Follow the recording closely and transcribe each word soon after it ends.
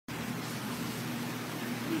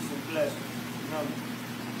blessing. Remember,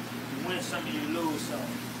 you win some and you lose some.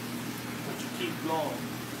 But you keep going.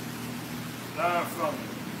 Learn from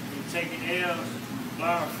it. You take the L's,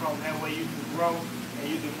 learn from it. That way you can grow and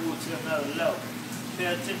you can move to another level. Pay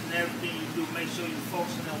attention to everything you do. Make sure you're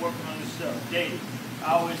focusing and working on yourself daily.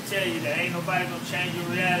 I always tell you that ain't nobody gonna change your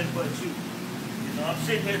reality but you. You know, I'm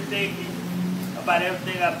sitting here thinking about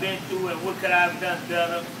everything I've been through and what could I have done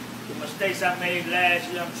better. The mistakes I made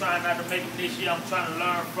last year, I'm trying not to make them this year. I'm trying to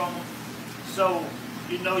learn from them. So,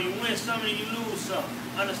 you know, you win some and you lose some.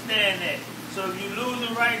 Understand that. So if you're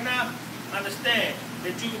losing right now, understand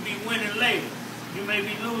that you can be winning later. You may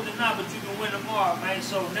be losing now, but you can win tomorrow, man.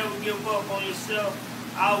 So never give up on yourself.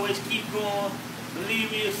 Always keep going.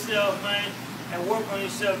 Believe in yourself, man. And work on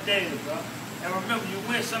yourself daily, bro. And remember, you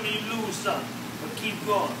win some and you lose some. But keep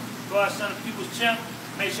going. Godson the People's Champ.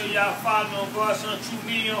 Make sure y'all follow me on Godson True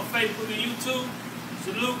Media on Facebook and YouTube.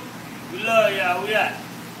 Salute. We love y'all. We out.